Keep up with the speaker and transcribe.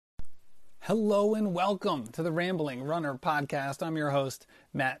Hello and welcome to the Rambling Runner Podcast. I'm your host,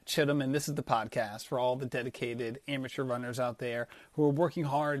 Matt Chittum, and this is the podcast for all the dedicated amateur runners out there who are working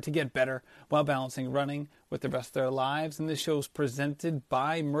hard to get better while balancing running with the rest of their lives. And this show is presented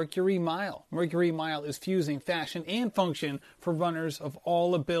by Mercury Mile. Mercury Mile is fusing fashion and function for runners of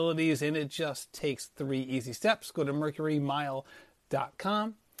all abilities, and it just takes 3 easy steps. Go to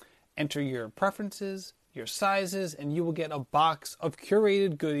mercurymile.com, enter your preferences, your sizes, and you will get a box of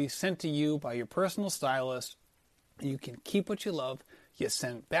curated goodies sent to you by your personal stylist. You can keep what you love, you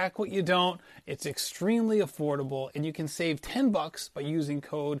send back what you don't. It's extremely affordable, and you can save $10 by using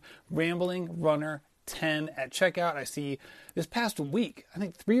code RamblingRunner10 at checkout. I see this past week, I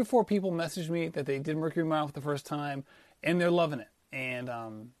think 3 or 4 people messaged me that they did Mercury Mile for the first time, and they're loving it.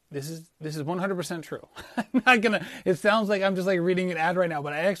 And this is 100% true. I'm not gonna. It sounds like I'm just like reading an ad right now,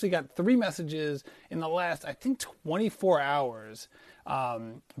 but I actually got 3 messages in the last, I think, 24 hours.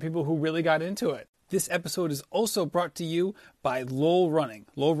 People who really got into it. This episode is also brought to you by Lowell Running.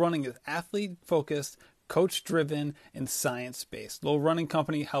 Lowell Running is athlete-focused, coach-driven, and science-based. Lowell Running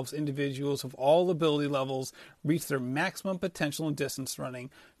Company helps individuals of all ability levels reach their maximum potential in distance running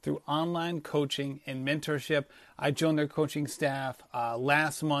through online coaching and mentorship. I joined their coaching staff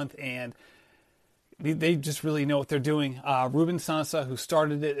last month, and they just really know what they're doing. Ruben Sansa, who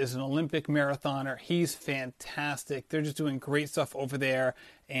started it, is an Olympic marathoner. He's fantastic. They're just doing great stuff over there,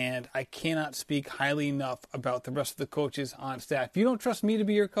 and I cannot speak highly enough about the rest of the coaches on staff. If you don't trust me to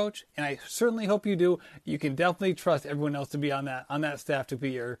be your coach, and I certainly hope you do, you can definitely trust everyone else to be on that staff to be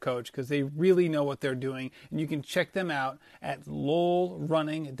your coach, because they really know what they're doing. And you can check them out at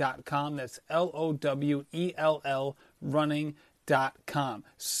lowellrunning.com. That's LOWELL running.com.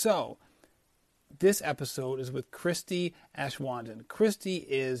 So, this episode is with Christie Aschwanden. Christie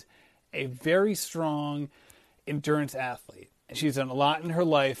is a very strong endurance athlete. She's done a lot in her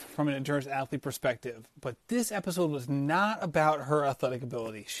life from an endurance athlete perspective. But this episode was not about her athletic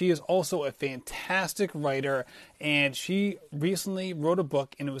ability. She is also a fantastic writer, and she recently wrote a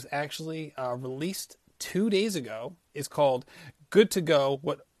book, and it was actually released 2 days ago. It's called Good to Go,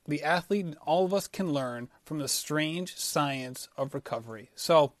 What the Athlete and All of Us Can Learn from the Strange Science of Recovery.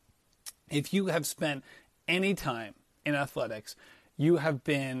 So, if you have spent any time in athletics, you have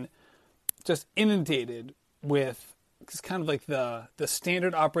been just inundated with it's kind of like the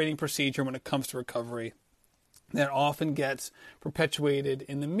standard operating procedure when it comes to recovery that often gets perpetuated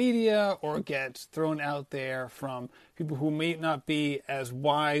in the media or gets thrown out there from people who may not be as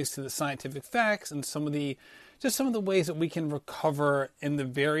wise to the scientific facts and some of the ways that we can recover in the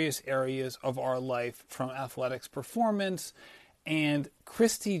various areas of our life from athletics performance. And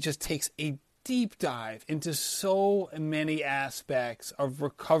Christie just takes a deep dive into so many aspects of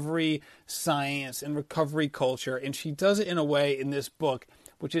recovery science and recovery culture. And she does it in a way in this book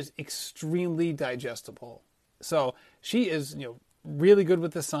which is extremely digestible. So she is, really good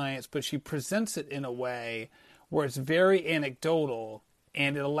with the science, but she presents it in a way where it's very anecdotal,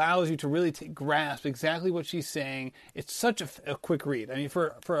 and it allows you to really grasp exactly what she's saying. It's such a quick read. I mean,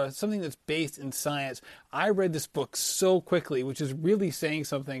 for something that's based in science, I read this book so quickly, which is really saying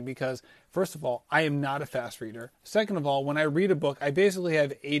something because, first of all, I am not a fast reader. Second of all, when I read a book, I basically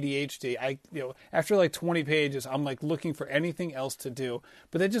have ADHD. After like 20 pages, I'm like looking for anything else to do.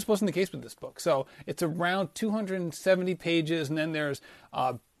 But that just wasn't the case with this book. So it's around 270 pages, and then there's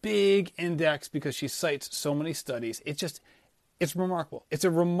a big index because she cites so many studies. It's remarkable. It's a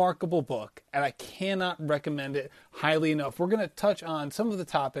remarkable book, and I cannot recommend it highly enough. We're going to touch on some of the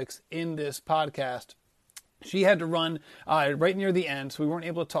topics in this podcast. She had to run right near the end, so we weren't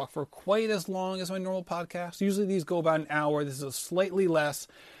able to talk for quite as long as my normal podcast. Usually these go about an hour. This is slightly less,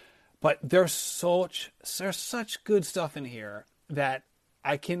 but there's such good stuff in here that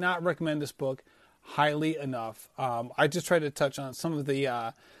I cannot recommend this book highly enough. I just tried to touch on some of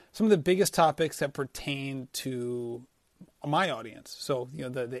the biggest topics that pertain to my audience. So,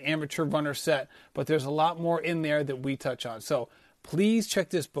 the amateur runner set, but there's a lot more in there that we touch on. So please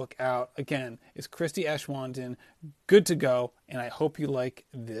check this book out. Again, it's Christie Aschwanden, Good to Go, and I hope you like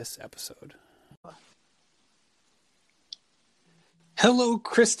this episode. Hello,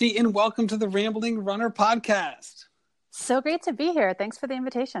 Christie, and welcome to the Rambling Runner Podcast. So great to be here. Thanks for the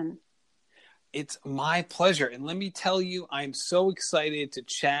invitation. It's my pleasure. And let me tell you, I'm so excited to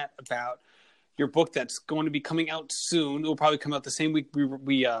chat about your book that's going to be coming out soon. It will probably come out the same week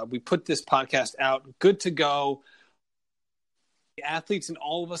we put this podcast out. Good to Go. The athletes and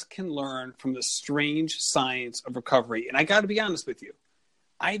all of us can learn from the strange science of recovery. And I got to be honest with you.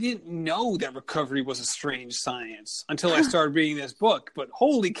 I didn't know that recovery was a strange science until I started reading this book. But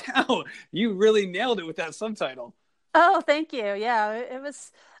holy cow, you really nailed it with that subtitle. Oh, thank you. Yeah, it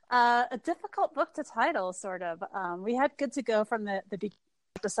was A difficult book to title, sort of. We had good to go from the beginning.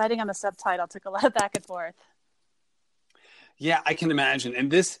 Deciding on the subtitle took a lot of back and forth. Yeah, I can imagine. And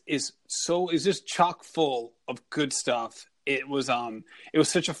this is just chock full of good stuff. It was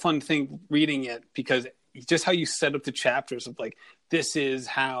such a fun thing reading it because just how you set up the chapters of like, this is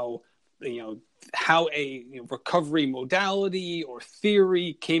how, how a recovery modality or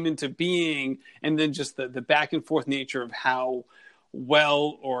theory came into being, and then just the back and forth nature of how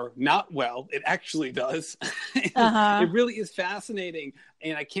well or not well it actually does. Uh-huh. It really is fascinating,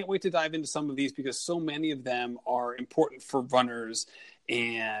 and I can't wait to dive into some of these because so many of them are important for runners,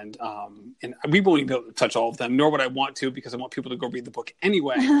 and we won't even be able to touch all of them, nor would I want to, because I want people to go read the book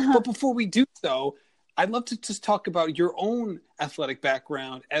anyway. But before we do so, I'd love to just talk about your own athletic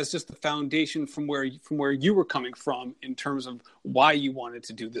background as just the foundation from where you were coming from in terms of why you wanted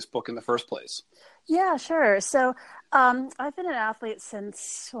to do this book in the first place. Yeah, sure. So I've been an athlete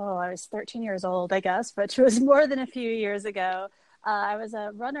since, I was 13 years old, I guess, which was more than a few years ago. I was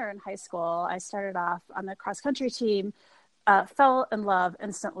a runner in high school. I started off on the cross country team, fell in love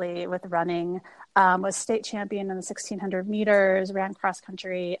instantly with running, was state champion in the 1600 meters, ran cross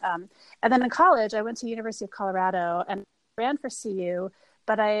country. And then in college, I went to University of Colorado and ran for CU,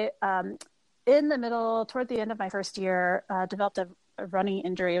 but toward the end of my first year, developed a running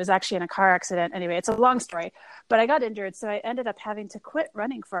injury. It was actually in a car accident. Anyway, it's a long story, but I got injured. So I ended up having to quit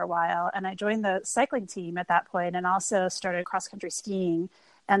running for a while. And I joined the cycling team at that point and also started cross country skiing.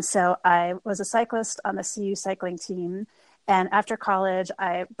 And so I was a cyclist on the CU cycling team. And after college,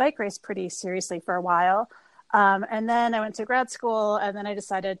 I bike raced pretty seriously for a while. And then I went to grad school, and then I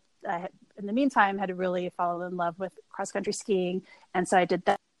decided in the meantime, had really fallen in love with cross country skiing. And so I did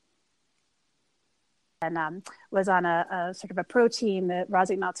that. And was on a sort of a pro team, the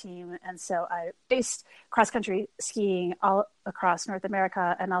Rossignol team. And so I raced cross-country skiing all across North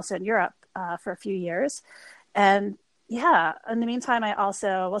America and also in Europe for a few years. And yeah, in the meantime, I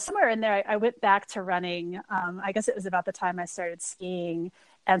also, somewhere in there, I went back to running. I guess it was about the time I started skiing.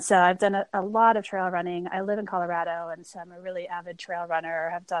 And so I've done a lot of trail running. I live in Colorado, and so I'm a really avid trail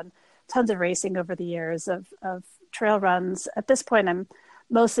runner. I've done tons of racing over the years of trail runs. At this point, I'm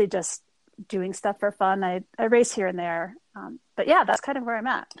mostly just doing stuff for fun. I race here and there. But yeah, that's kind of where I'm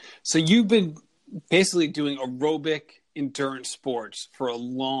at. So you've been basically doing aerobic endurance sports for a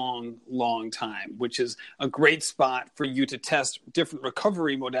long, long time, which is a great spot for you to test different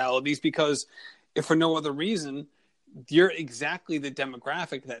recovery modalities, because if for no other reason, you're exactly the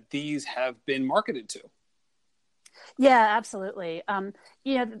demographic that these have been marketed to. Yeah, absolutely.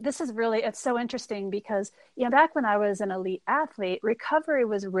 This is really, it's so interesting because, back when I was an elite athlete, recovery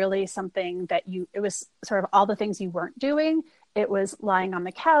was really something that it was sort of all the things you weren't doing. It was lying on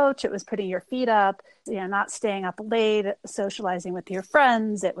the couch. It was putting your feet up, not staying up late, socializing with your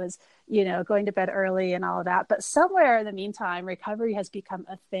friends. It was, going to bed early and all of that. But somewhere in the meantime, recovery has become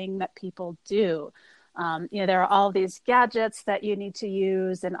a thing that people do. There are all of these gadgets that you need to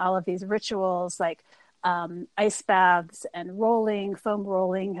use and all of these rituals like ice baths and foam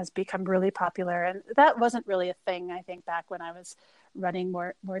rolling has become really popular. And that wasn't really a thing, I think, back when I was running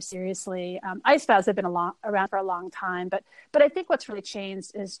more seriously. Ice baths have been around for a long time, but I think what's really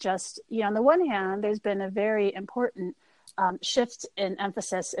changed is just, on the one hand, there's been a very important shift in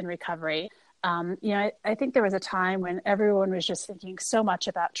emphasis in recovery. I think there was a time when everyone was just thinking so much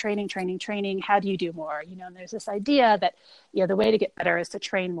about training. How do you do more? And there's this idea that, the way to get better is to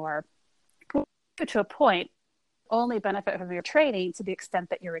train more. To a point, only benefit from your training to the extent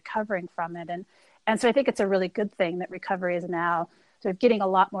that you're recovering from it. And so I think it's a really good thing that recovery is now sort of getting a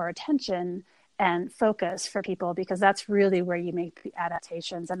lot more attention and focus for people, because that's really where you make the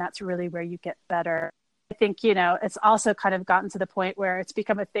adaptations and that's really where you get better. I think, it's also kind of gotten to the point where it's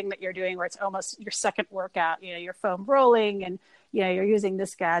become a thing that you're doing where it's almost your second workout, you're foam rolling and, you're using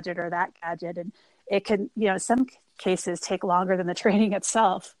this gadget or that gadget. And it can, in some cases take longer than the training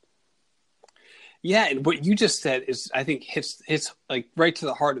itself. Yeah, and what you just said is, I think, hits like right to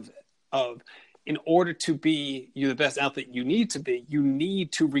the heart of it. In order to be the best athlete you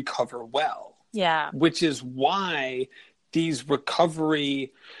need to recover well. Yeah. Which is why these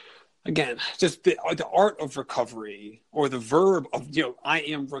recovery, again, just the art of recovery, or the verb of, I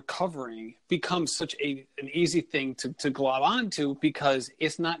am recovering, becomes such an easy thing to glob onto, because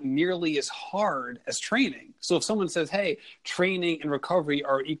it's not nearly as hard as training. So if someone says, hey, training and recovery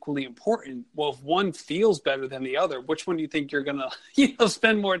are equally important, well, if one feels better than the other, which one do you think you're going to,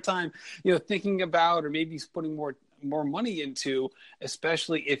 spend more time, thinking about, or maybe putting more money into,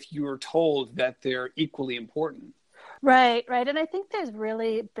 especially if you're told that they're equally important? Right. And I think there's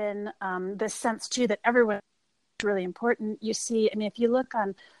really been this sense, too, that everyone is really important. You see, if you look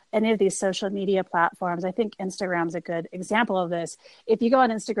on any of these social media platforms. I think Instagram's a good example of this. If you go on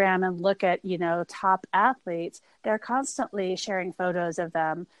Instagram and look at, top athletes, they're constantly sharing photos of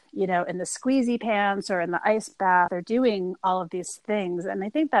them, in the squeezy pants or in the ice bath. They're doing all of these things. And I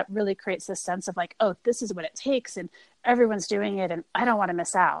think that really creates this sense of like, oh, this is what it takes and everyone's doing it and I don't want to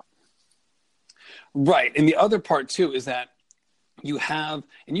miss out. Right. And the other part too is that you have,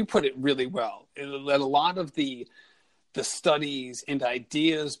 and you put it really well, that a lot of the studies and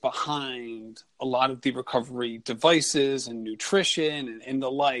ideas behind a lot of the recovery devices and nutrition and the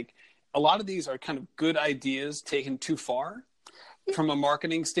like, a lot of these are kind of good ideas taken too far from a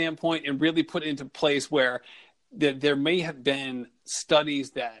marketing standpoint and really put into place where there may have been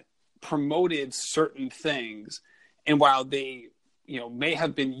studies that promoted certain things. And while they, may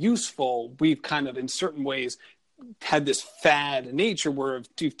have been useful, we've kind of in certain ways had this fad nature where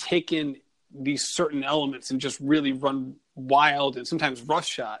we've taken these certain elements and just really run wild and sometimes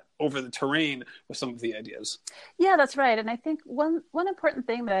roughshod over the terrain with some of the ideas. Yeah, that's right. And I think one important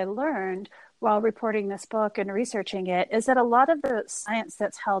thing that I learned while reporting this book and researching it is that a lot of the science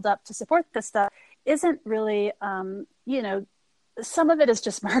that's held up to support this stuff isn't really, some of it is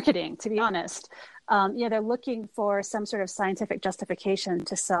just marketing, to be honest. They're looking for some sort of scientific justification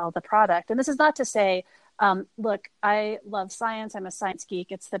to sell the product. And this is not to say, look, I love science. I'm a science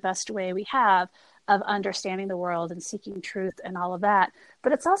geek. It's the best way we have of understanding the world and seeking truth and all of that.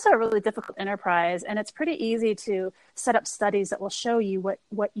 But it's also a really difficult enterprise. And it's pretty easy to set up studies that will show you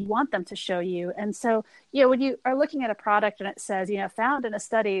what you want them to show you. And so, when you are looking at a product and it says, found in a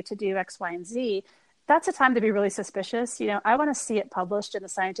study to do X, Y, and Z, that's a time to be really suspicious. I want to see it published in a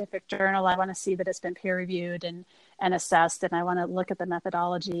scientific journal. I want to see that it's been peer reviewed and assessed, and I want to look at the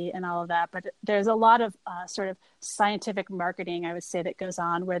methodology and all of that. But there's a lot of sort of scientific marketing, I would say, that goes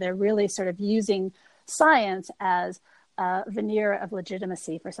on where they're really sort of using science as a veneer of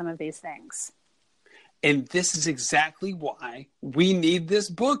legitimacy for some of these things. And this is exactly why we need this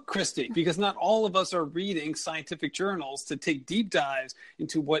book, Christie, because not all of us are reading scientific journals to take deep dives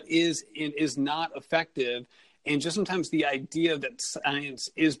into what is and is not effective. And just sometimes the idea that science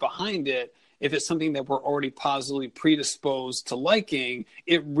is behind it, if it's something that we're already positively predisposed to liking,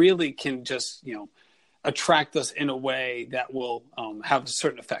 it really can just, attract us in a way that will have a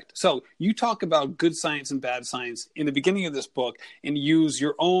certain effect. So you talk about good science and bad science in the beginning of this book and use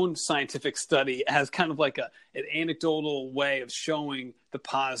your own scientific study as kind of like an anecdotal way of showing the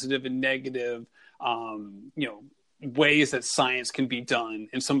positive and negative, ways that science can be done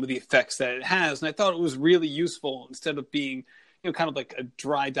and some of the effects that it has. And I thought it was really useful instead of being, kind of like a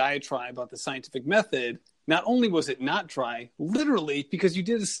dry diatribe about the scientific method. Not only was it not dry, literally, because you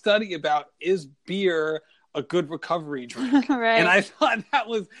did a study about is beer a good recovery drink? Right. And I thought that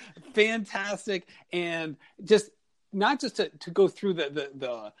was fantastic. And just not just to go through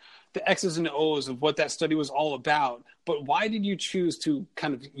the X's and O's of what that study was all about, but why did you choose to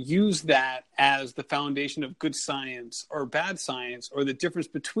kind of use that as the foundation of good science or bad science, or the difference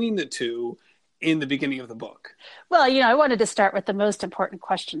between the two in the beginning of the book? Well, I wanted to start with the most important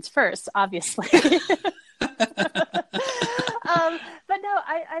questions first, obviously. But no,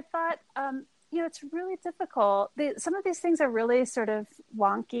 I thought, it's really difficult. Some of these things are really sort of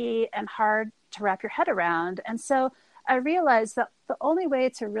wonky and hard to wrap your head around. And so I realized that the only way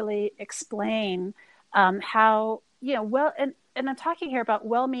to really explain how, and I'm talking here about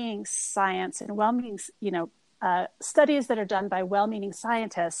well-meaning science and well-meaning, studies that are done by well-meaning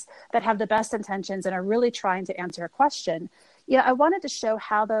scientists that have the best intentions and are really trying to answer a question. I wanted to show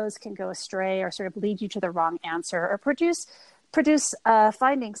how those can go astray or sort of lead you to the wrong answer or produce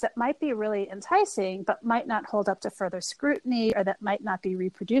findings that might be really enticing, but might not hold up to further scrutiny or that might not be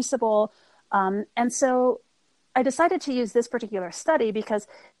reproducible. And so I decided to use this particular study because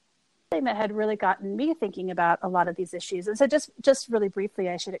thing that had really gotten me thinking about a lot of these issues. And so just really briefly,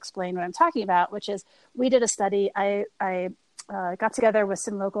 I should explain what I'm talking about, which is we did a study. I got together with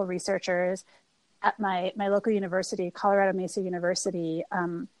some local researchers at my local university, Colorado Mesa University.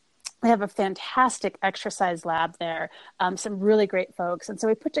 We have a fantastic exercise lab there, some really great folks. And so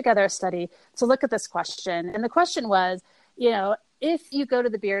we put together a study to look at this question. And the question was, if you go to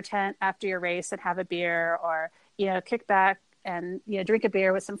the beer tent after your race and have a beer, or, kick back and drink a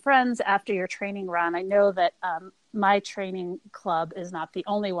beer with some friends after your training run. I know that my training club is not the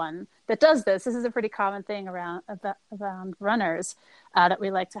only one that does this. This is a pretty common thing around runners, that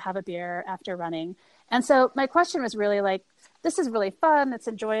we like to have a beer after running. And so my question was really like, this is really fun, it's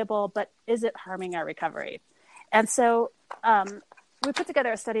enjoyable, but is it harming our recovery? And so we put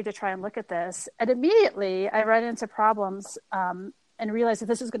together a study to try and look at this. And immediately I ran into problems and realized that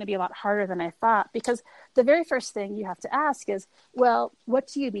this is going to be a lot harder than I thought, because the very first thing you have to ask is, well, what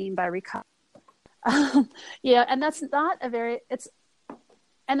do you mean by recovery? And that's not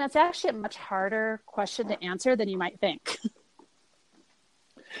and that's actually a much harder question to answer than you might think.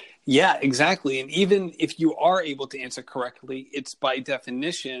 Yeah, exactly. And even if you are able to answer correctly, it's by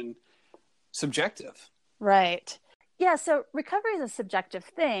definition subjective. Right. Yeah. So recovery is a subjective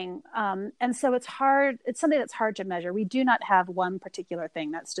thing. And so it's hard. It's something that's hard to measure. We do not have one particular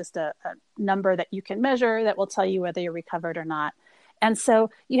thing. That's just a number that you can measure that will tell you whether you're recovered or not. And so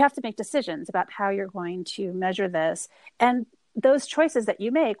you have to make decisions about how you're going to measure this. And those choices that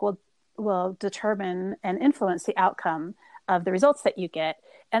you make will determine and influence the outcome of the results that you get.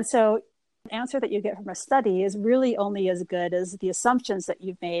 And so the answer that you get from a study is really only as good as the assumptions that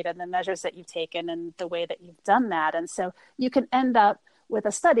you've made and the measures that you've taken and the way that you've done that. And so you can end up with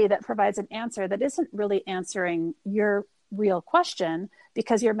a study that provides an answer that isn't really answering your real question,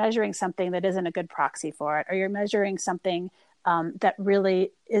 because you're measuring something that isn't a good proxy for it, or you're measuring something that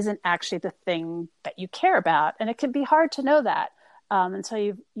really isn't actually the thing that you care about. And it can be hard to know that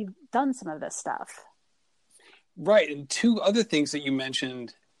until you've done some of this stuff. Right. And two other things that you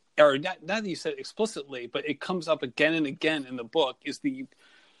mentioned, or not that you said explicitly, but it comes up again and again in the book, is the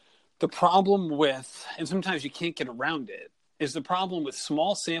problem with, and sometimes you can't get around it, is the problem with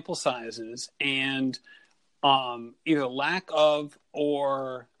small sample sizes and either lack of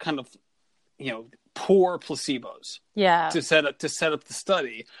or kind of, poor placebos. Yeah. To set up the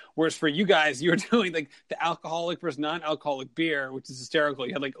study. Whereas for you guys, you're doing like the alcoholic versus non-alcoholic beer, which is hysterical.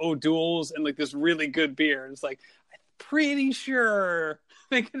 You had like O'Doul's and like this really good beer. And it's like, I'm pretty sure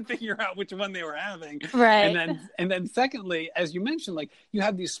they can figure out which one they were having. Right. And then secondly, as you mentioned, like you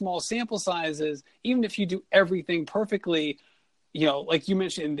have these small sample sizes, even if you do everything perfectly, like you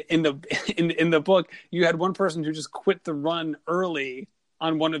mentioned in the book, you had one person who just quit the run early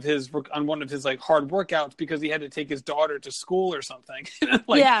on one of his like hard workouts because he had to take his daughter to school or something.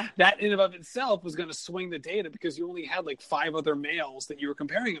 That in and of itself was going to swing the data, because you only had like 5 other males that you were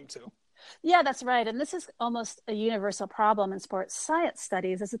comparing him to. Yeah, that's right. And this is almost a universal problem in sports science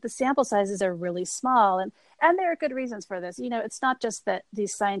studies, is that the sample sizes are really small. And there are good reasons for this. It's not just that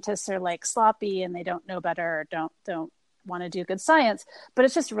these scientists are like sloppy and they don't know better or don't want to do good science, but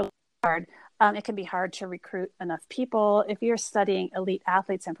it's just really hard. It can be hard to recruit enough people. If you're studying elite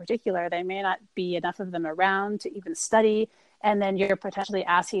athletes in particular, there may not be enough of them around to even study. And then you're potentially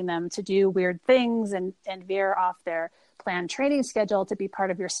asking them to do weird things and veer off their planned training schedule to be part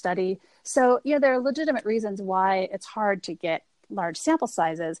of your study. So, there are legitimate reasons why it's hard to get large sample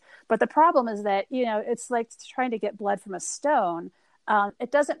sizes. But the problem is that, it's like trying to get blood from a stone.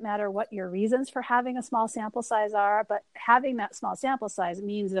 It doesn't matter what your reasons for having a small sample size are, but having that small sample size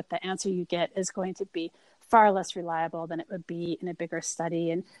means that the answer you get is going to be far less reliable than it would be in a bigger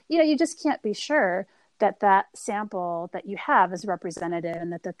study. And, you just can't be sure that sample that you have is representative,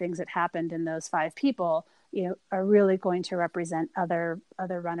 and that the things that happened in those 5 people, are really going to represent other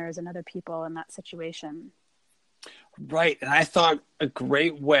runners and other people in that situation. Right. And I thought a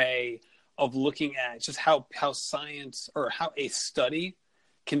great way of looking at just how science, or how a study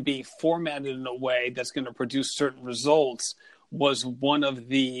can be formatted in a way that's going to produce certain results, was one of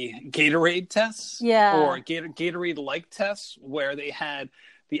the Gatorade tests. Yeah. Or Gatorade-like tests, where they had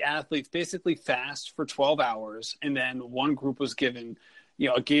the athletes basically fast for 12 hours. And then one group was given,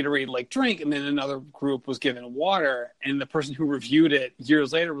 a Gatorade-like drink, and then another group was given water. And the person who reviewed it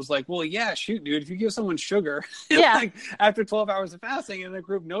years later was like, well, yeah, shoot, dude, if you give someone sugar, like after 12 hours of fasting, and the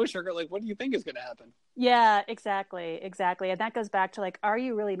group no sugar, like, what do you think is going to happen? Yeah, exactly. And that goes back to like, are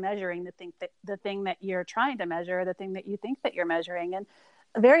you really measuring the thing that you're trying to measure, the thing that you think that you're measuring? And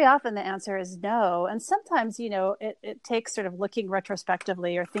very often the answer is no. And sometimes, it takes sort of looking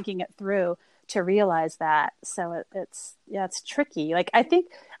retrospectively or thinking it through to realize that. So it's tricky. Like,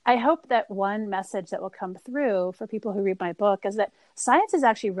 I hope that one message that will come through for people who read my book is that science is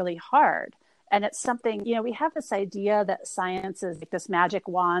actually really hard. And it's something, we have this idea that science is like this magic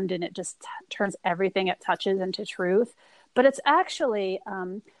wand and it just turns everything it touches into truth. But it's actually,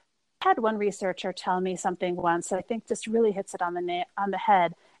 I had one researcher tell me something once, I think just really hits it on the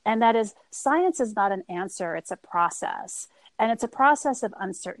head. And that is, science is not an answer, it's a process. And it's a process of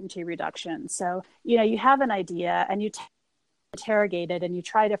uncertainty reduction. So, you have an idea and you interrogate it and you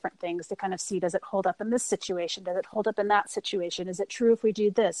try different things to kind of see, does it hold up in this situation? Does it hold up in that situation? Is it true if we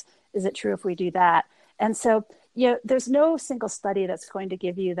do this? Is it true if we do that? And so, there's no single study that's going to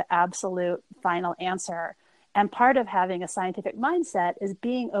give you the absolute final answer. And part of having a scientific mindset is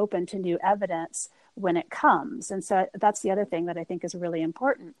being open to new evidence when it comes. And so that's the other thing that I think is really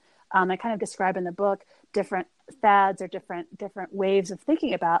important. I kind of describe in the book different fads or different waves of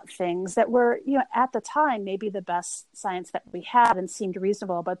thinking about things that were, at the time, maybe the best science that we had and seemed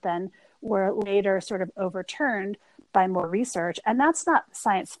reasonable, but then were later sort of overturned by more research. And that's not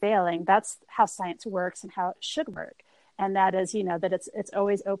science failing. That's how science works and how it should work. And that is, that it's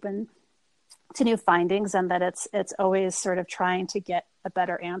always open to new findings, and that it's always sort of trying to get a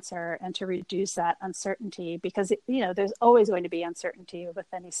better answer and to reduce that uncertainty, because there's always going to be uncertainty with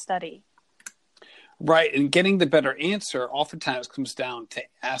any study. Right, and getting the better answer oftentimes comes down to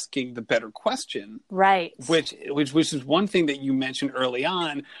asking the better question. Right. Which is one thing that you mentioned early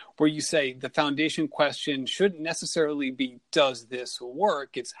on, where you say the foundation question shouldn't necessarily be, does this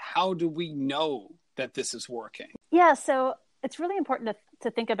work? It's, how do we know that this is working? Yeah, so it's really important to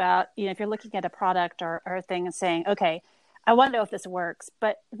think about, if you're looking at a product or a thing and saying, okay, I want to know if this works.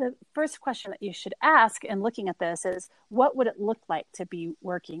 But the first question that you should ask in looking at this is, what would it look like to be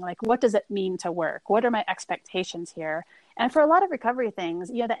working? Like, what does it mean to work? What are my expectations here? And for a lot of recovery things,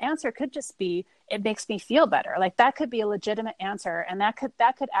 the answer could just be, it makes me feel better. Like, that could be a legitimate answer. And that could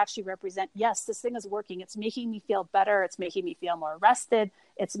actually represent, yes, this thing is working. It's making me feel better. It's making me feel more rested.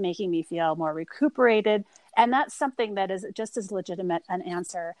 It's making me feel more recuperated. And that's something that is just as legitimate an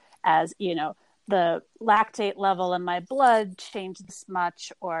answer as, the lactate level in my blood changed this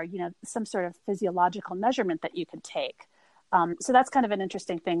much, or, some sort of physiological measurement that you could take. So that's kind of an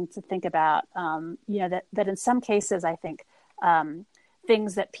interesting thing to think about, that in some cases, I think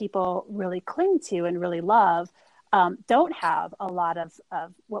things that people really cling to and really love don't have a lot of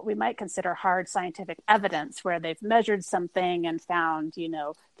what we might consider hard scientific evidence, where they've measured something and found,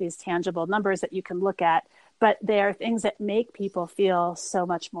 these tangible numbers that you can look at. But they are things that make people feel so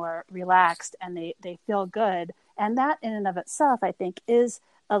much more relaxed, and they feel good. And that in and of itself, I think, is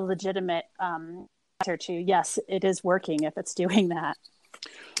a legitimate answer to, yes, it is working if it's doing that.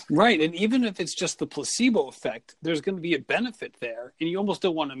 Right. And even if it's just the placebo effect, there's going to be a benefit there. And you almost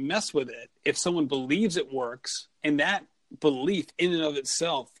don't want to mess with it if someone believes it works, and that belief in and of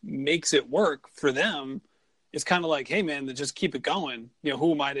itself makes it work for them. It's kind of like, hey, man, just keep it going.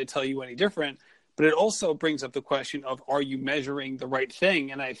 Who am I to tell you any different? But it also brings up the question of, are you measuring the right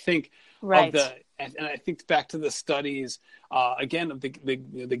thing? And I think right. and I think back to the studies again of the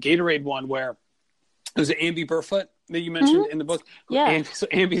Gatorade one, where it was Amby Burfoot that you mentioned in the book. Yeah. So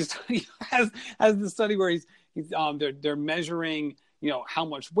Amby's study has the study where they're measuring, how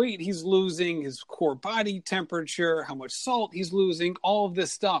much weight he's losing, his core body temperature, how much salt he's losing, all of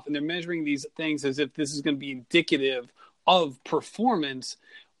this stuff, and they're measuring these things as if this is going to be indicative of performance.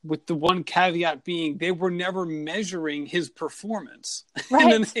 With the one caveat being, they were never measuring his performance.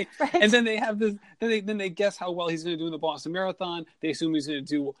 Right. And then they have this. Then they guess how well he's going to do in the Boston Marathon. They assume he's going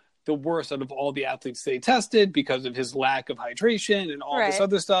to do the worst out of all the athletes they tested because of his lack of hydration and all this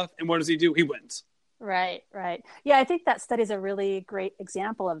other stuff. And what does he do? He wins. Right. Yeah, I think that study is a really great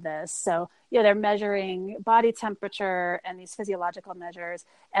example of this. So, they're measuring body temperature and these physiological measures.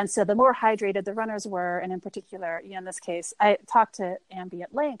 And so the more hydrated the runners were, and in particular, in this case, I talked to Amby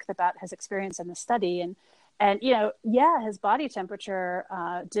at length about his experience in the study. And his body temperature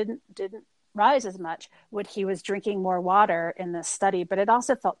didn't rise as much when he was drinking more water in this study, but it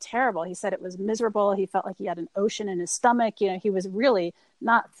also felt terrible. He said it was miserable. He felt like he had an ocean in his stomach. He was really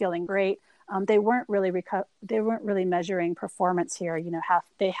not feeling great. They weren't really measuring performance here.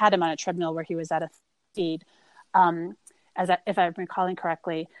 They had him on a treadmill where he was at a speed, if I'm recalling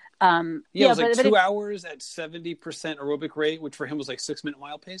correctly. It was like 2 hours at 70% aerobic rate, which for him was like 6-minute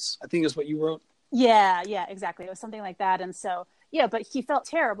mile pace, I think is what you wrote. Yeah, exactly. It was something like that. And so, but he felt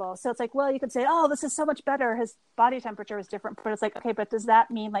terrible. So it's like, well, you could say, oh, this is so much better. His body temperature is different. But it's like, okay, but does that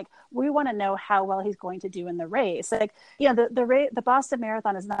mean, like, we want to know how well he's going to do in the race? Like, the Boston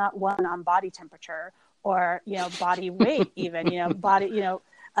Marathon is not won on body temperature or, body weight even,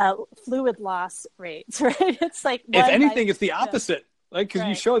 fluid loss rates, right? It's like, if anything, it's the opposite. Because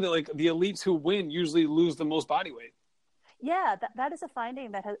you show that, like, the elites who win usually lose the most body weight. Yeah, that is a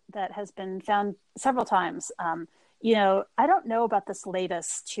finding that has been found several times. I don't know about this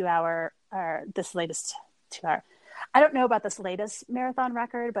latest 2 hour. I don't know about this latest marathon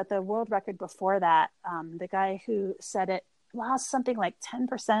record, but the world record before that, the guy who said it lost something like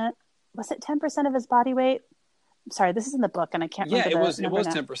 10%. Was it 10% of his body weight? I'm sorry, this is in the book, and I can't remember. Yeah, it was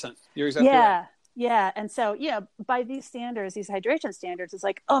 10%. You're exactly right. Yeah, and so by these standards, these hydration standards, it's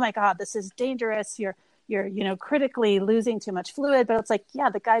like, oh my God, this is dangerous. You're critically losing too much fluid, but it's like, yeah,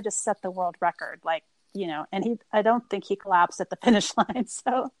 the guy just set the world record, like, and I don't think he collapsed at the finish line.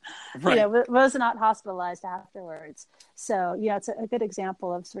 So, was not hospitalized afterwards. So, it's a good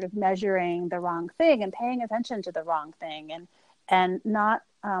example of sort of measuring the wrong thing and paying attention to the wrong thing. and not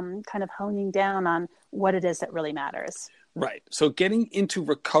kind of honing down on what it is that really matters. Right. So getting into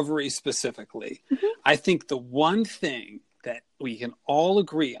recovery specifically, I think the one thing that we can all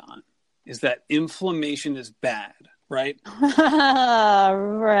agree on is that inflammation is bad, right?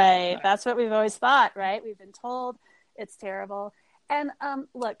 Right. That's what we've always thought, right? We've been told it's terrible. And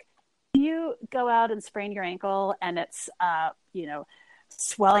look, you go out and sprain your ankle and it's,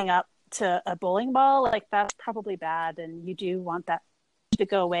 swelling up to a bowling ball, like that's probably bad. And you do want that to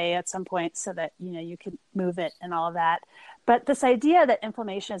go away at some point so that, you can move it and all of that. But this idea that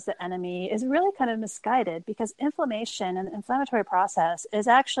inflammation is the enemy is really kind of misguided, because inflammation and the inflammatory process is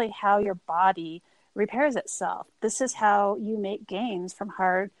actually how your body repairs itself. This is how you make gains from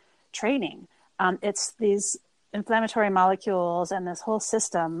hard training. It's these inflammatory molecules and this whole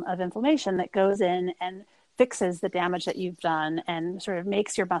system of inflammation that goes in and fixes the damage that you've done and sort of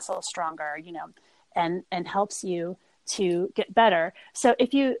makes your muscles stronger, and helps you to get better. So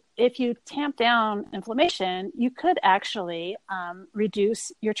if you tamp down inflammation, you could actually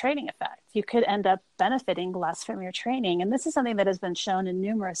reduce your training effect. You could end up benefiting less from your training. And this is something that has been shown in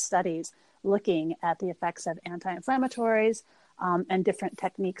numerous studies looking at the effects of anti-inflammatories and different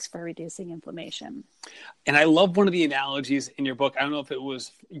techniques for reducing inflammation. And I love one of the analogies in your book. I don't know if it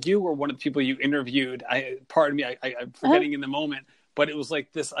was you or one of the people you interviewed. Pardon me, I'm forgetting in the moment, but it was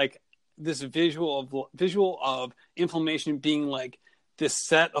like this visual of inflammation being like this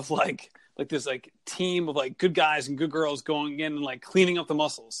set of like this like team of like good guys and good girls going in and like cleaning up the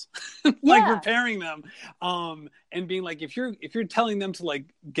muscles, like repairing them, and being like, if you're telling them to like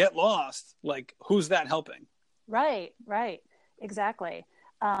get lost, like who's that helping? Right, exactly.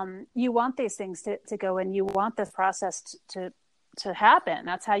 You want these things to go in. You want this process to happen.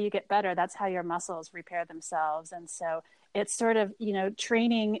 That's how you get better. That's how your muscles repair themselves. And so it's sort of,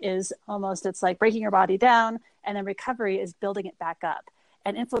 training is almost, it's like breaking your body down, and then recovery is building it back up.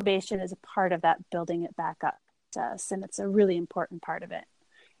 And inflammation is a part of that building it back up process, and it's a really important part of it.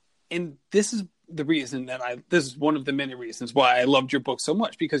 And this is the reason this is one of the many reasons why I loved your book so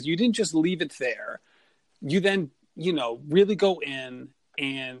much, because you didn't just leave it there. You then, really go in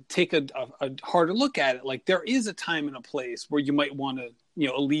and take a harder look at it. Like there is a time and a place where you might want to,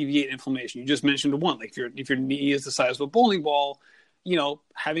 alleviate inflammation. You just mentioned one, like if your knee is the size of a bowling ball,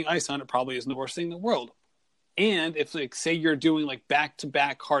 having ice on it probably isn't the worst thing in the world. And if like, say you're doing like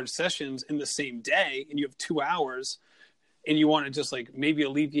back-to-back hard sessions in the same day and you have 2 hours and you want to just like maybe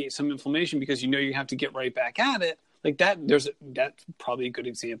alleviate some inflammation because you have to get right back at it, like that's probably a good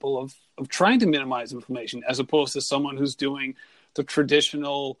example of trying to minimize inflammation, as opposed to someone who's doing the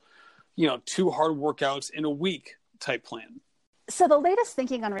traditional, 2 hard workouts in a week type plan. So the latest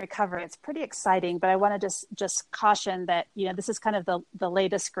thinking on recovery, it's pretty exciting, but I want to just caution that, this is kind of the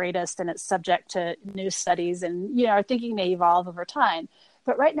latest, greatest, and it's subject to new studies, and, our thinking may evolve over time.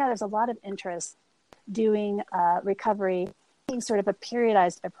 But right now there's a lot of interest doing recovery, being sort of a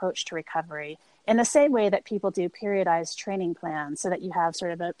periodized approach to recovery, in the same way that people do periodized training plans, so that you have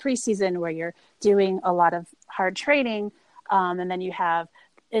sort of a preseason where you're doing a lot of hard training, and then you have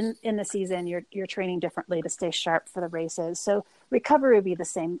in the season you're training differently to stay sharp for the races. So recovery would be the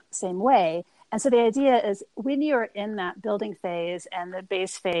same way. And so the idea is, when you're in that building phase and the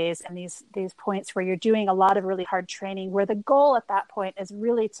base phase and these points where you're doing a lot of really hard training, where the goal at that point is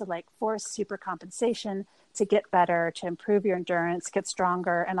really to like force super compensation, to get better, to improve your endurance, get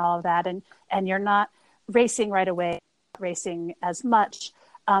stronger and all of that. And you're not racing right away, racing as much,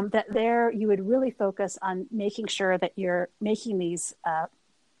 that there you would really focus on making sure that you're making these,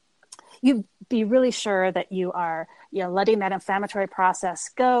 you be really sure that you are, letting that inflammatory process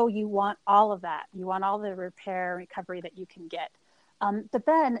go. You want all of that. You want all the repair and recovery that you can get. But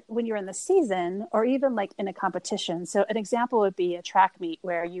then when you're in the season, or even like in a competition, so an example would be a track meet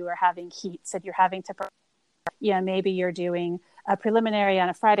where you are having heats and you're having to, maybe you're doing a preliminary on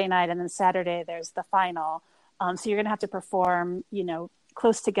a Friday night and then Saturday there's the final. So you're going to have to perform,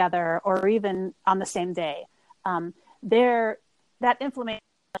 close together or even on the same day. That inflammation,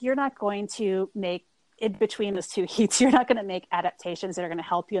 you're not going to make in between those two heats, you're not going to make adaptations that are going to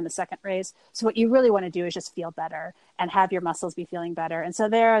help you in the second race. So what you really want to do is just feel better and have your muscles be feeling better. And so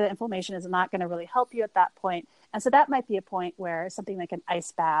the inflammation is not going to really help you at that point. And so that might be a point where something like an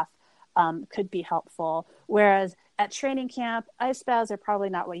ice bath could be helpful. Whereas at training camp, ice baths are probably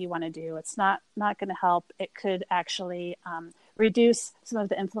not what you want to do. It's not going to help. It could actually reduce some of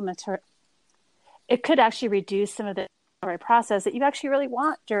the inflammatory process that you actually really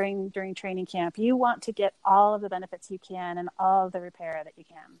want during training camp. You want to get all of the benefits you can and all of the repair that you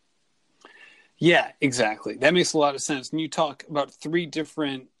can. Yeah, exactly. That makes a lot of sense. And you talk about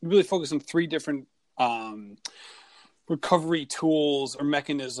really focus on three different recovery tools or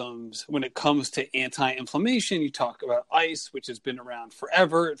mechanisms when it comes to anti-inflammation. You talk about ice, which has been around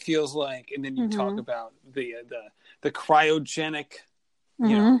forever, it feels like, and then you talk about the cryogenic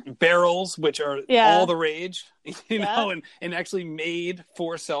barrels, which are all the rage, know, and actually made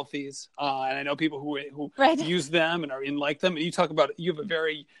for selfies. And I know people who use them and are in like them. And you talk about, you have a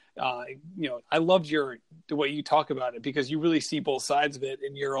very, I loved the way you talk about it, because you really see both sides of it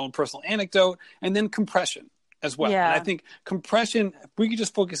in your own personal anecdote, and then compression as well. Yeah. And I think compression, we could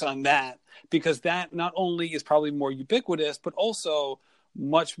just focus on that, because that not only is probably more ubiquitous, but also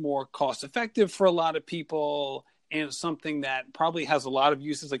much more cost effective for a lot of people, and something that probably has a lot of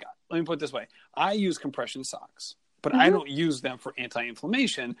uses. Like, let me put it this way. I use compression socks, but I don't use them for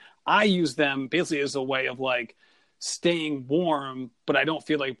anti-inflammation. I use them basically as a way of like staying warm, but I don't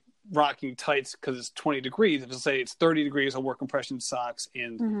feel like rocking tights because it's 20 degrees. If I say it's 30 degrees, I'll wear compression socks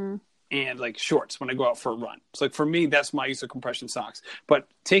and like shorts when I go out for a run. So like for me, that's my use of compression socks. But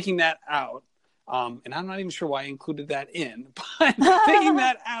taking that out, and I'm not even sure why I included that in, but taking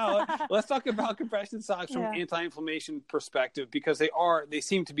that out, let's talk about compression socks from an anti-inflammation perspective, because they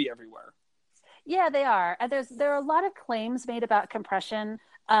seem to be everywhere. Yeah, they are. There are a lot of claims made about compression.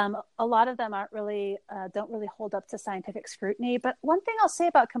 A lot of them don't really hold up to scientific scrutiny. But one thing I'll say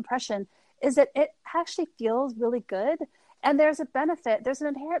about compression is that it actually feels really good. And there's an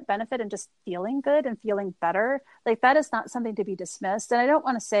inherent benefit in just feeling good and feeling better. Like, that is not something to be dismissed. And I don't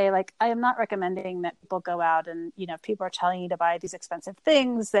want to say, like, I am not recommending that people go out and, people are telling you to buy these expensive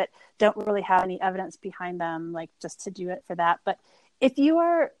things that don't really have any evidence behind them, like, just to do it for that. But if you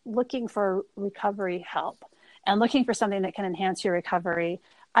are looking for recovery help and looking for something that can enhance your recovery,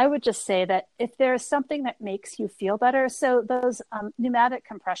 I would just say that if there's something that makes you feel better, so those pneumatic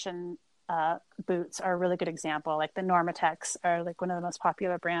compression boots are a really good example. Like the Normatex are like one of the most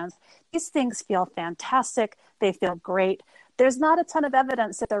popular brands. These things feel fantastic. They feel great. There's not a ton of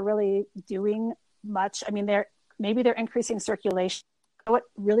evidence that they're really doing much. I mean, maybe they're increasing circulation. What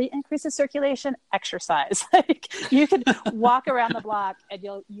really increases circulation? Exercise. Like, you could walk around the block and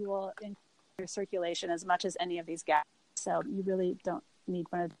you will increase your circulation as much as any of these gadgets. So you really don't need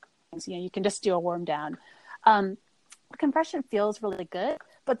one of these things. You can just do a warm down. Compression feels really good.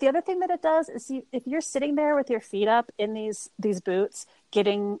 But the other thing that it does is, if you're sitting there with your feet up in these boots,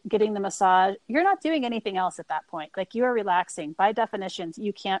 getting the massage, you're not doing anything else at that point. Like, you are relaxing. By definition,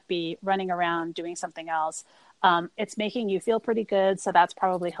 you can't be running around doing something else. It's making you feel pretty good. So that's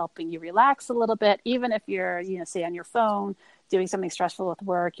probably helping you relax a little bit. Even if you're, say on your phone, doing something stressful with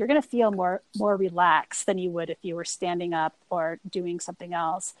work, you're going to feel more relaxed than you would if you were standing up or doing something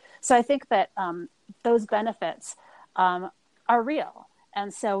else. So I think that those benefits are real.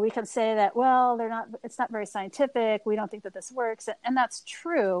 And so we can say that, well, it's not very scientific. We don't think that this works. And that's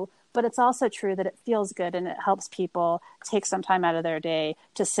true, but it's also true that it feels good and it helps people take some time out of their day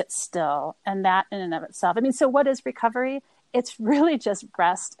to sit still. And that in and of itself, so what is recovery? It's really just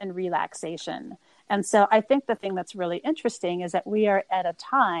rest and relaxation. And so I think the thing that's really interesting is that we are at a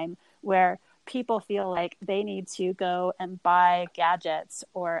time where people feel like they need to go and buy gadgets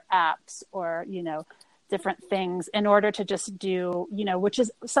or apps or, different things in order to just do, which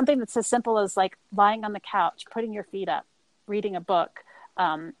is something that's as simple as like lying on the couch, putting your feet up, reading a book,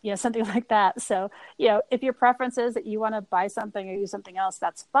 something like that. So, if your preference is that you want to buy something or use something else,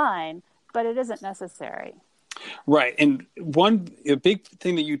 that's fine, but it isn't necessary. Right. And a big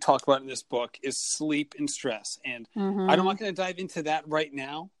thing that you talk about in this book is sleep and stress. And I'm not going to dive into that right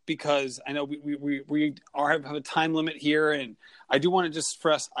now, because I know we have a time limit here. And I do want to just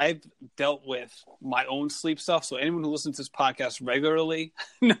stress, I've dealt with my own sleep stuff. So anyone who listens to this podcast regularly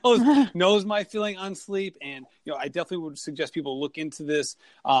knows my feeling on sleep. And, I definitely would suggest people look into this,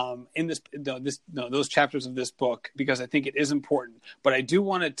 those chapters of this book, because I think it is important. But I do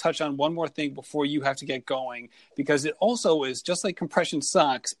want to touch on one more thing before you have to get going, because it also is, just like compression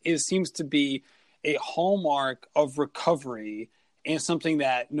socks, seems to be a hallmark of recovery, and something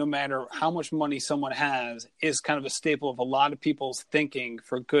that no matter how much money someone has is kind of a staple of a lot of people's thinking,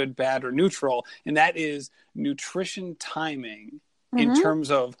 for good, bad, or neutral. And that is nutrition timing, in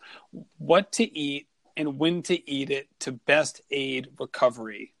terms of what to eat and when to eat it to best aid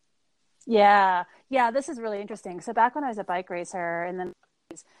recovery. Yeah. This is really interesting. So back when I was a bike racer, and then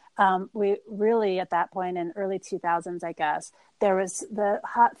we really, at that point in early 2000s, I guess, there was the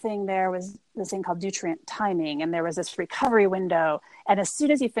hot thing. There was this thing called nutrient timing, and there was this recovery window. And as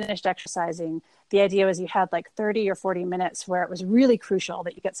soon as you finished exercising, the idea was you had like 30 or 40 minutes where it was really crucial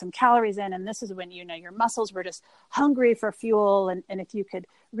that you get some calories in. And this is when, your muscles were just hungry for fuel. And if you could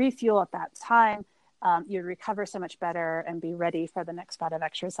refuel at that time, you'd recover so much better and be ready for the next bout of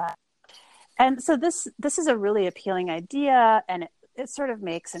exercise. And so this is a really appealing idea, and it sort of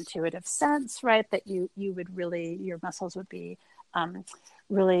makes intuitive sense, right? That you would really, your muscles would be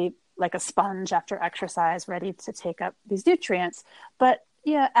really like a sponge after exercise, ready to take up these nutrients. But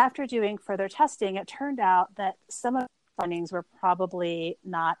after doing further testing, it turned out that some of the findings were probably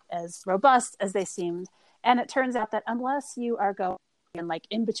not as robust as they seemed. And it turns out that unless you are going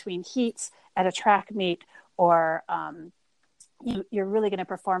in between heats at a track meet, or you're really going to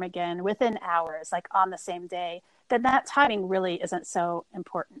perform again within hours, like on the same day, then that timing really isn't so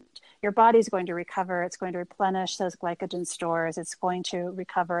important. Your body's going to recover. It's going to replenish those glycogen stores. It's going to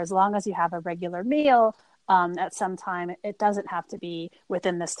recover as long as you have a regular meal at some time. It doesn't have to be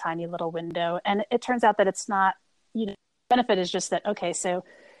within this tiny little window. And it turns out that it's not, the benefit is just that, okay, so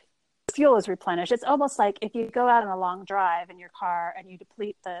fuel is replenished. It's almost like if you go out on a long drive in your car and you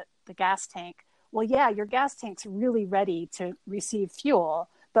deplete the gas tank. Well, yeah, your gas tank's really ready to receive fuel,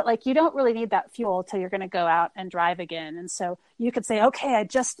 but like you don't really need that fuel till you're going to go out and drive again. And so you could say, okay, I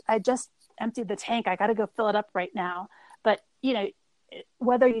just emptied the tank. I got to go fill it up right now. But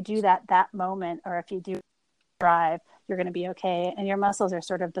whether you do that moment, or if you do drive, you're going to be okay. And your muscles are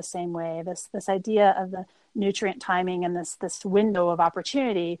sort of the same way. This idea of the nutrient timing and this window of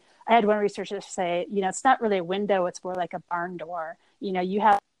opportunity. I had one researcher say, it's not really a window. It's more like a barn door. You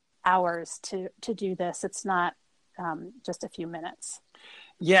have hours to do this. It's not just a few minutes.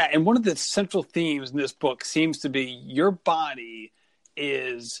 Yeah. And one of the central themes in this book seems to be your body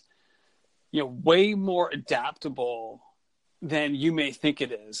is, way more adaptable than you may think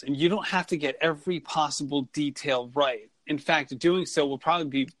it is. And you don't have to get every possible detail right. In fact, doing so will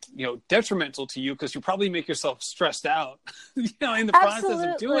probably be, detrimental to you, because you'll probably make yourself stressed out, in the process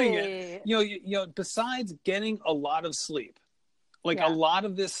of doing it. Besides getting a lot of sleep, a lot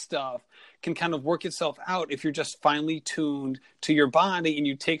of this stuff can kind of work itself out if you're just finely tuned to your body and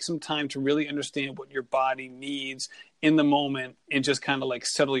you take some time to really understand what your body needs in the moment and just kind of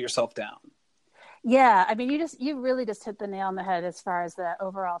settle yourself down. Yeah. I mean, you really just hit the nail on the head as far as the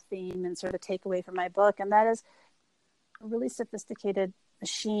overall theme and sort of the takeaway from my book. And that is really sophisticated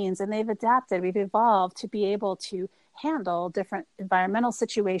machines, and they've adapted. We've evolved to be able to handle different environmental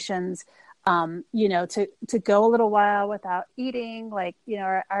situations, to go a little while without eating.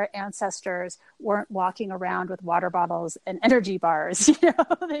 Our ancestors weren't walking around with water bottles and energy bars,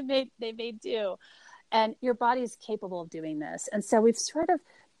 they made do. And your body is capable of doing this. And so we've sort of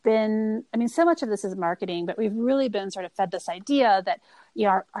been, so much of this is marketing, but we've really been sort of fed this idea that,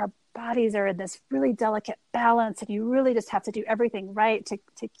 our bodies are in this really delicate balance, and you really just have to do everything right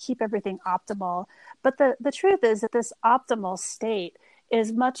to keep everything optimal. But the truth is that this optimal state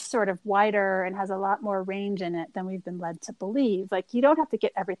is much sort of wider and has a lot more range in it than we've been led to believe. You don't have to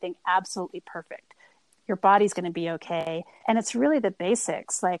get everything absolutely perfect. Your body's going to be okay. And it's really the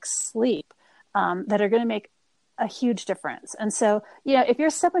basics like sleep that are going to make a huge difference. And so, if you're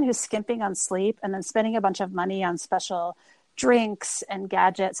someone who's skimping on sleep and then spending a bunch of money on special drinks and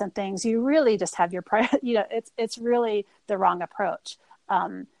gadgets and things, you really just have your it's really the wrong approach.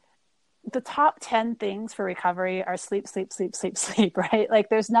 The top 10 things for recovery are sleep, sleep, sleep, sleep, sleep, right?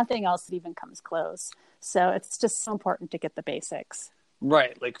 There's nothing else that even comes close. So it's just so important to get the basics.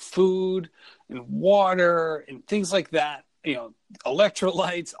 Right. Like food and water and things like that,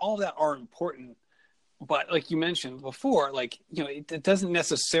 electrolytes, all that are important. But like you mentioned before, it doesn't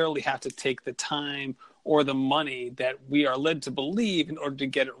necessarily have to take the time or the money that we are led to believe in order to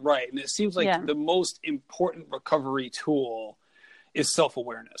get it right. And it seems like the most important recovery tool is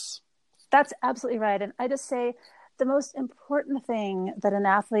self-awareness. That's absolutely right. And I just say the most important thing that an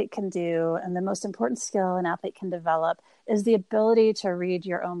athlete can do, and the most important skill an athlete can develop, is the ability to read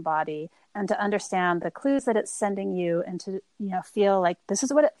your own body and to understand the clues that it's sending you, and to, feel like this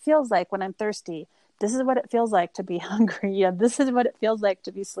is what it feels like when I'm thirsty. This is what it feels like to be hungry. This is what it feels like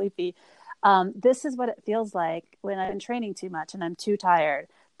to be sleepy. This is what it feels like when I've been training too much and I'm too tired.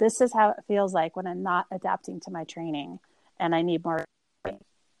 This is how it feels like when I'm not adapting to my training and I need more.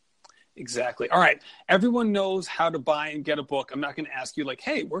 Exactly. All right. Everyone knows how to buy and get a book. I'm not going to ask you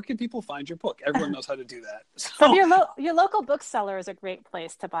hey, where can people find your book? Everyone knows how to do that. So, from your local bookseller is a great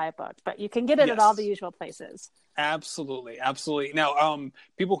place to buy a book, but you can get it at all the usual places. Absolutely. Absolutely. Now,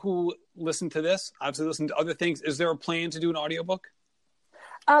 people who listen to this, obviously listen to other things. Is there a plan to do an audiobook?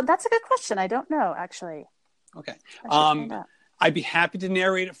 That's a good question. I don't know, actually. Okay. I'd be happy to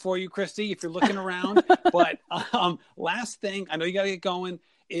narrate it for you, Christie, if you're looking around. But last thing, I know you got to get going,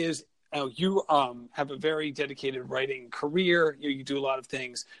 is you have a very dedicated writing career. You do a lot of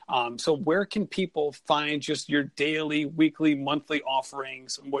things. So where can people find just your daily, weekly, monthly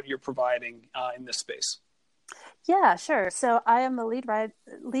offerings and what you're providing in this space? Yeah, sure. So I am the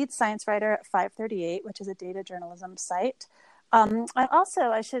lead science writer at 538, which is a data journalism site.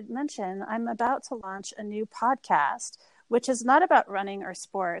 I should mention, I'm about to launch a new podcast, which is not about running or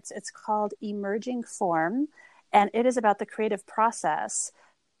sports. It's called Emerging Form, and it is about the creative process.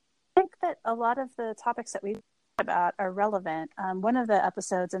 I think that a lot of the topics that we talk about are relevant. One of the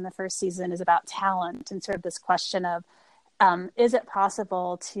episodes in the first season is about talent and sort of this question of, is it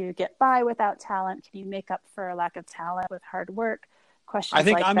possible to get by without talent? Can you make up for a lack of talent with hard work? I Questions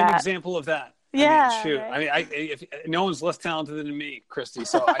think like I'm an that. example of that. I mean, Yeah, shoot. right. I mean, if no one's less talented than me, Christy.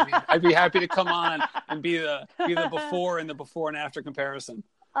 So I mean, I'd be happy to come on and be the before and the before and after comparison.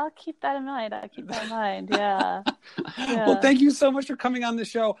 I'll keep that in mind. I'll keep that in mind. Yeah. Well, Yeah. thank you so much for coming on the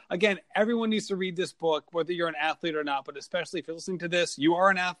show. Again, everyone needs to read this book, whether you're an athlete or not, but especially if you're listening to this, you are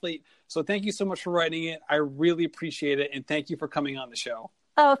an athlete. So thank you so much for writing it. I really appreciate it. And thank you for coming on the show.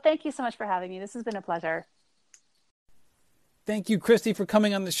 Oh, thank you so much for having me. This has been a pleasure. Thank you, Christy, for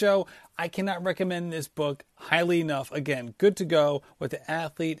coming on the show. I cannot recommend this book highly enough. Again, good to go with the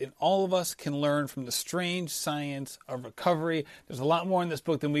athlete, and all of us can learn from the strange science of recovery. There's a lot more in this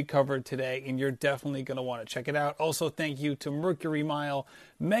book than we covered today, and you're definitely going to want to check it out. Also, thank you to Mercury Mile,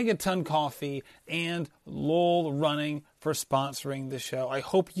 Megaton Coffee, and Lowell Running for sponsoring the show. I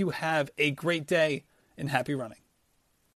hope you have a great day and happy running.